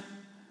land,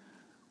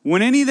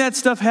 when any of that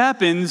stuff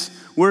happens,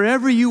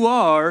 wherever you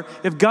are,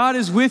 if God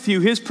is with you,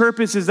 his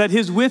purpose is that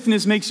his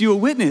witness makes you a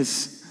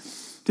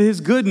witness to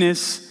his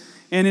goodness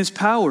and his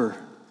power.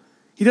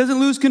 He doesn't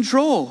lose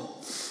control.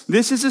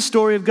 This is a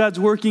story of God's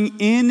working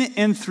in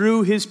and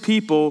through his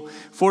people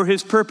for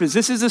his purpose.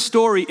 This is a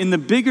story in the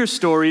bigger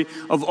story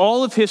of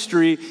all of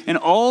history and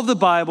all of the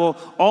Bible,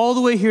 all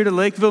the way here to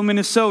Lakeville,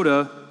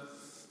 Minnesota,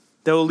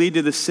 that will lead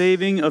to the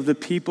saving of the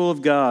people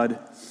of God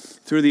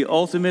through the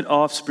ultimate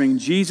offspring,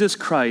 Jesus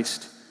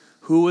Christ,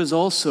 who was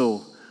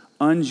also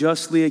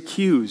unjustly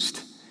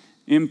accused,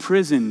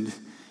 imprisoned,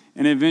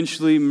 and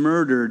eventually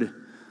murdered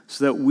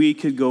so that we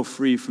could go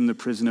free from the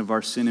prison of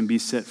our sin and be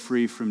set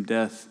free from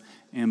death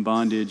and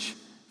bondage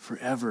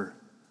forever.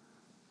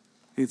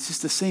 It's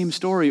just the same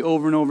story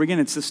over and over again.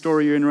 It's the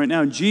story you're in right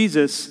now.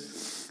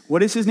 Jesus,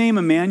 what is his name?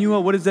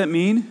 Emmanuel. What does that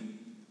mean?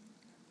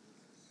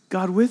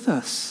 God with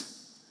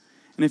us.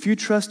 And if you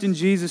trust in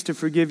Jesus to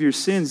forgive your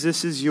sins,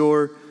 this is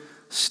your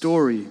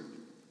story.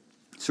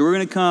 So we're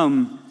going to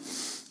come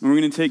and we're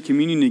going to take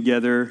communion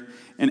together.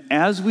 And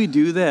as we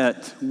do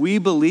that, we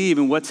believe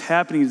in what's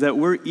happening is that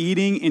we're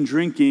eating and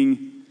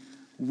drinking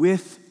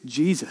with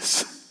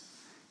Jesus.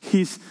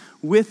 He's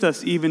with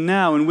us even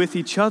now and with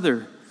each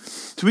other.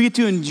 So we get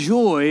to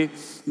enjoy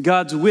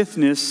God's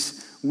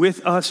witness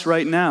with us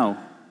right now.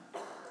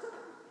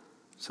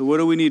 So what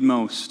do we need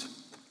most?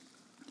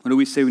 What do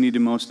we say we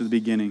needed most at the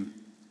beginning?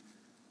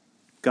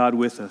 God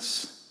with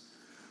us.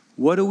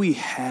 What do we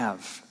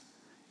have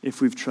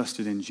if we've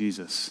trusted in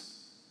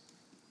Jesus?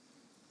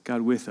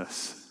 God with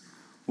us.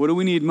 What do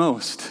we need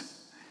most?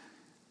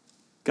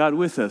 God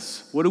with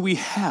us. What do we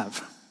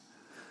have?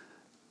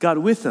 God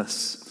with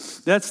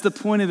us. That's the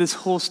point of this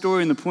whole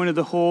story and the point of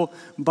the whole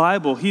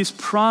Bible. He's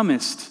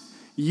promised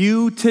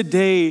you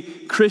today,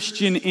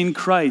 Christian in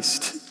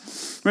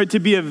Christ, right? To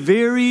be a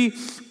very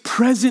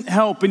present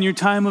help in your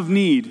time of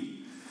need.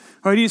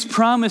 Right? He's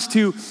promised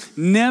to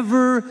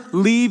never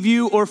leave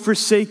you or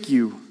forsake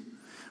you.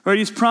 Right?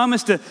 He's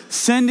promised to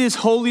send his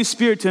Holy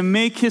Spirit to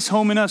make his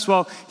home in us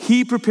while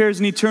he prepares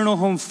an eternal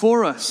home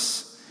for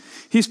us.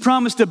 He's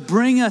promised to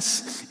bring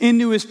us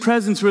into his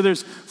presence where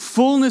there's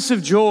fullness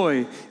of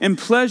joy and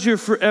pleasure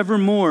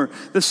forevermore.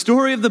 The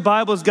story of the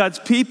Bible is God's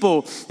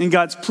people in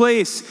God's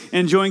place,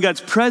 enjoying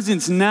God's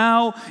presence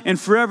now and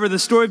forever. The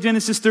story of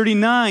Genesis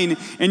 39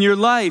 and your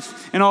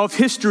life and all of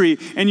history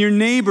and your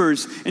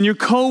neighbors and your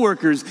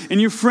coworkers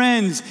and your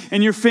friends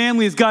and your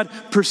family is God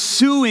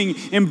pursuing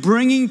and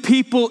bringing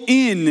people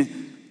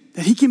in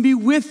that he can be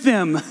with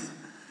them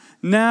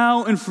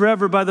now and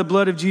forever by the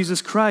blood of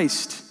Jesus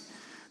Christ.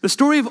 The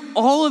story of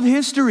all of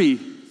history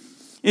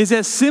is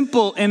as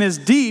simple and as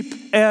deep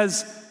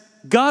as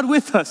God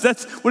with us.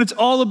 That's what it's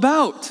all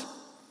about.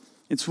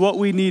 It's what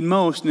we need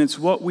most, and it's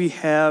what we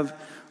have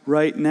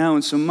right now.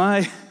 And so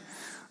my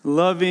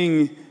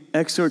loving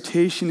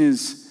exhortation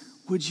is,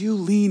 would you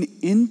lean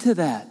into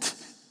that?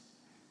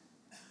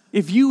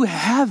 If you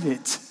have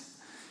it,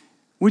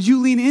 would you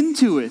lean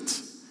into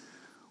it?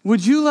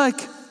 Would you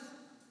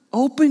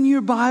open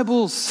your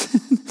Bibles,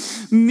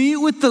 meet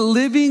with the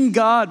living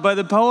God by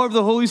the power of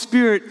the Holy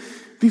Spirit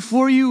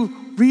before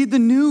you read the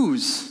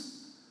news?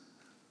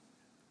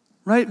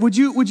 Right? Would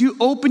you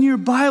open your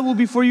Bible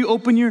before you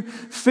open your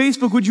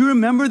Facebook? Would you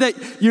remember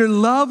that you're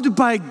loved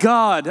by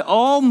God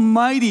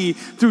Almighty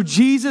through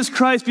Jesus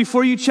Christ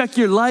before you check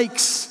your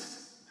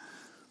likes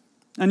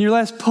on your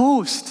last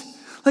post?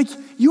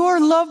 You're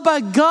loved by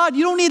God.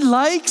 You don't need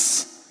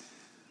likes.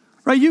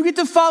 Right? You get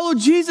to follow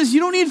Jesus. You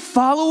don't need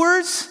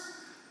followers.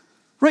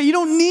 Right? You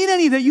don't need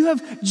any of that. You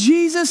have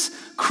Jesus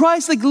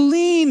Christ.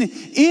 Lean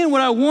in.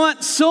 What I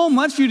want so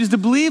much for you is to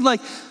believe,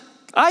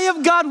 I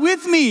have God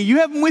with me. You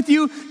have him with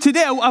you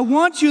today. I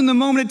want you in the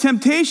moment of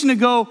temptation to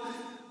go,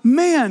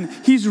 man,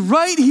 he's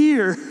right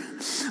here.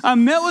 I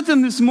met with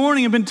him this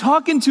morning. I've been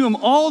talking to him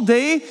all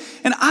day,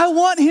 and I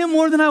want him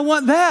more than I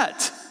want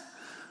that.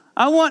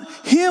 I want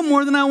him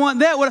more than I want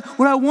that.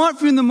 What I want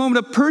for you in the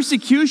moment of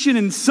persecution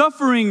and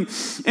suffering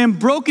and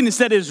brokenness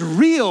that is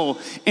real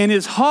and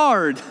is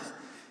hard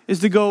is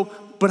to go,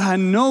 but I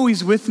know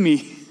he's with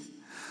me.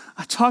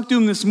 I talked to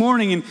him this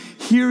morning, and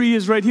here he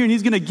is right here, and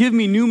he's going to give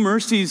me new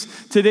mercies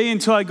today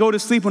until I go to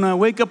sleep. When I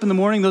wake up in the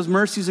morning, those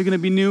mercies are going to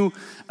be new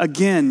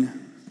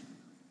again.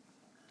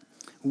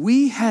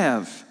 We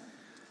have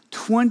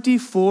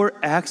 24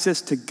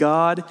 access to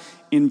God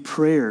in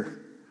prayer.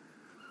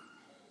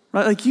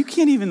 Right? You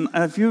can't even,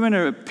 if you've been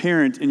a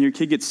parent and your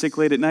kid gets sick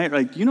late at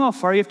night, you know how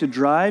far you have to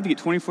drive to get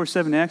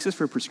 24/7 access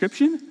for a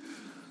prescription?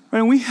 Right?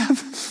 And we have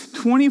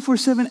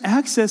 24/7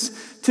 access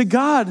to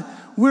God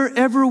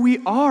wherever we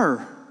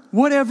are,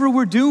 whatever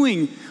we're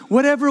doing,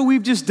 whatever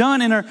we've just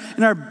done in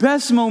our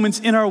best moments,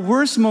 in our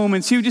worst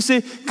moments. He would just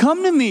say,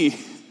 come to me.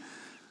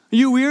 Are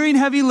you weary and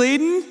heavy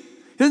laden?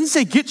 He doesn't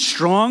say get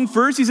strong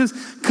first. He says,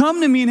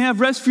 come to me and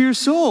have rest for your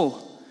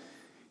soul.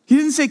 He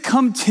didn't say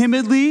come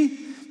timidly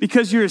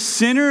because you're a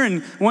sinner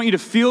and want you to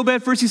feel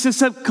bad first. He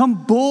says,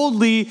 come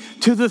boldly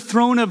to the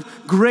throne of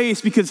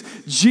grace because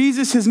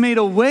Jesus has made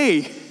a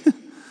way.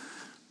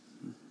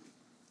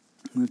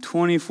 We have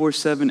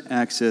 24/7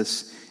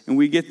 access, and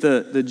we get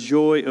the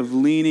joy of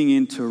leaning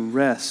into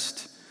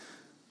rest.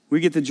 We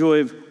get the joy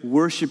of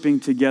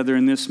worshiping together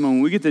in this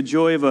moment. We get the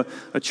joy of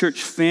a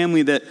church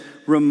family that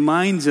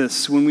reminds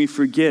us when we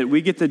forget.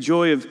 We get the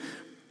joy of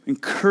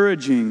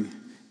encouraging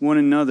one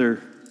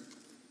another.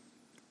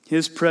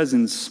 His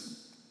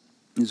presence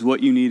is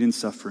what you need in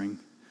suffering.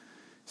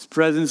 His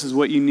presence is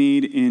what you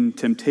need in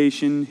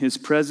temptation. His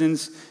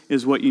presence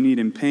is what you need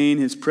in pain.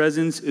 His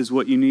presence is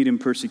what you need in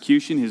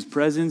persecution. His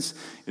presence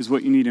is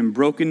what you need in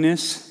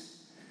brokenness.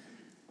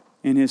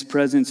 And his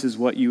presence is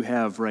what you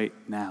have right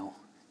now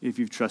if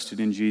you've trusted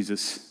in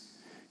Jesus.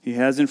 He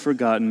hasn't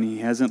forgotten. He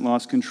hasn't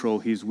lost control.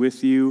 He's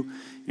with you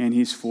and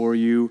he's for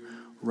you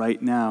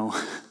right now.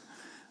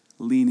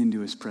 Lean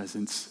into his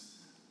presence.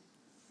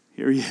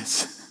 Here he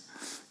is.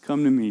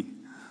 Come to me.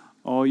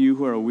 All you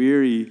who are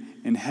weary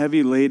and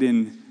heavy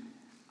laden,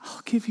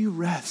 I'll give you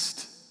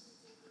rest.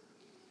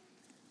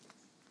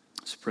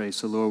 Let's pray.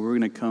 So, Lord, we're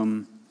going to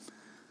come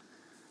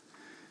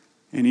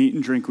and eat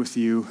and drink with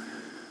you.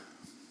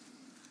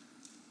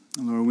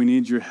 Lord, we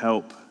need your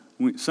help.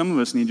 Some of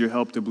us need your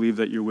help to believe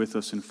that you're with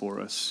us and for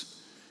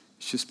us.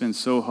 It's just been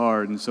so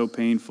hard and so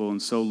painful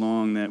and so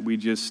long that we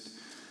just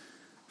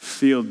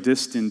feel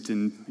distant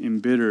and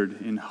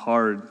embittered and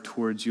hard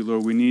towards you,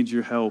 Lord. We need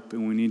your help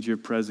and we need your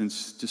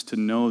presence just to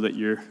know that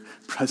your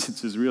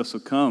presence is real. So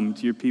come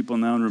to your people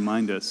now and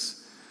remind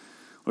us.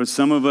 Lord,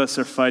 some of us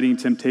are fighting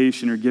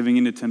temptation or giving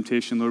into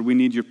temptation. Lord, we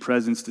need your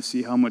presence to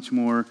see how much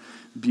more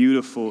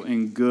beautiful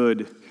and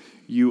good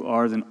you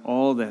are than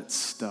all that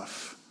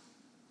stuff.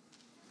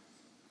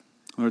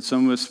 Lord,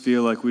 some of us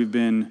feel like we've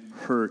been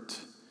hurt,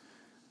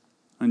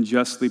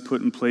 unjustly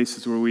put in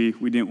places where we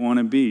didn't want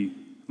to be.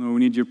 Lord, we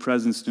need your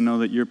presence to know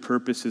that your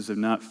purposes have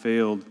not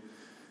failed,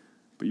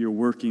 but you're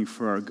working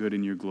for our good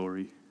and your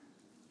glory.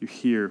 You're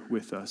here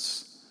with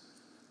us.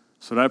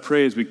 So what I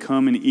pray as we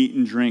come and eat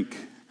and drink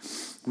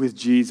with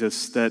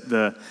Jesus, that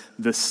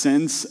the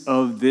sense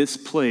of this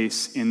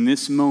place in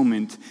this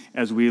moment,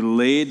 as we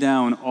lay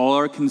down all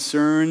our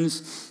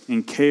concerns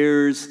and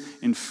cares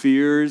and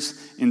fears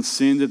and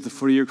sins at the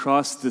foot of your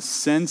cross, the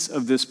sense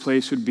of this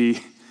place would be,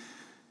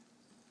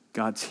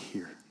 God's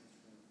here.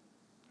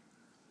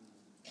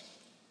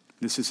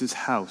 This is his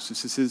house.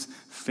 This is his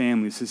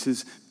family. This is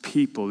his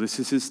people. This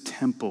is his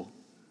temple.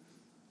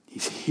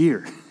 He's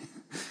here.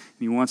 And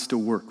he wants to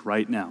work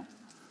right now.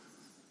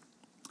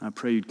 I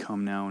pray you'd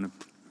come now in a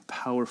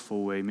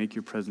powerful way. Make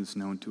your presence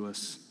known to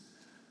us.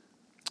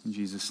 In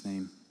Jesus'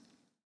 name.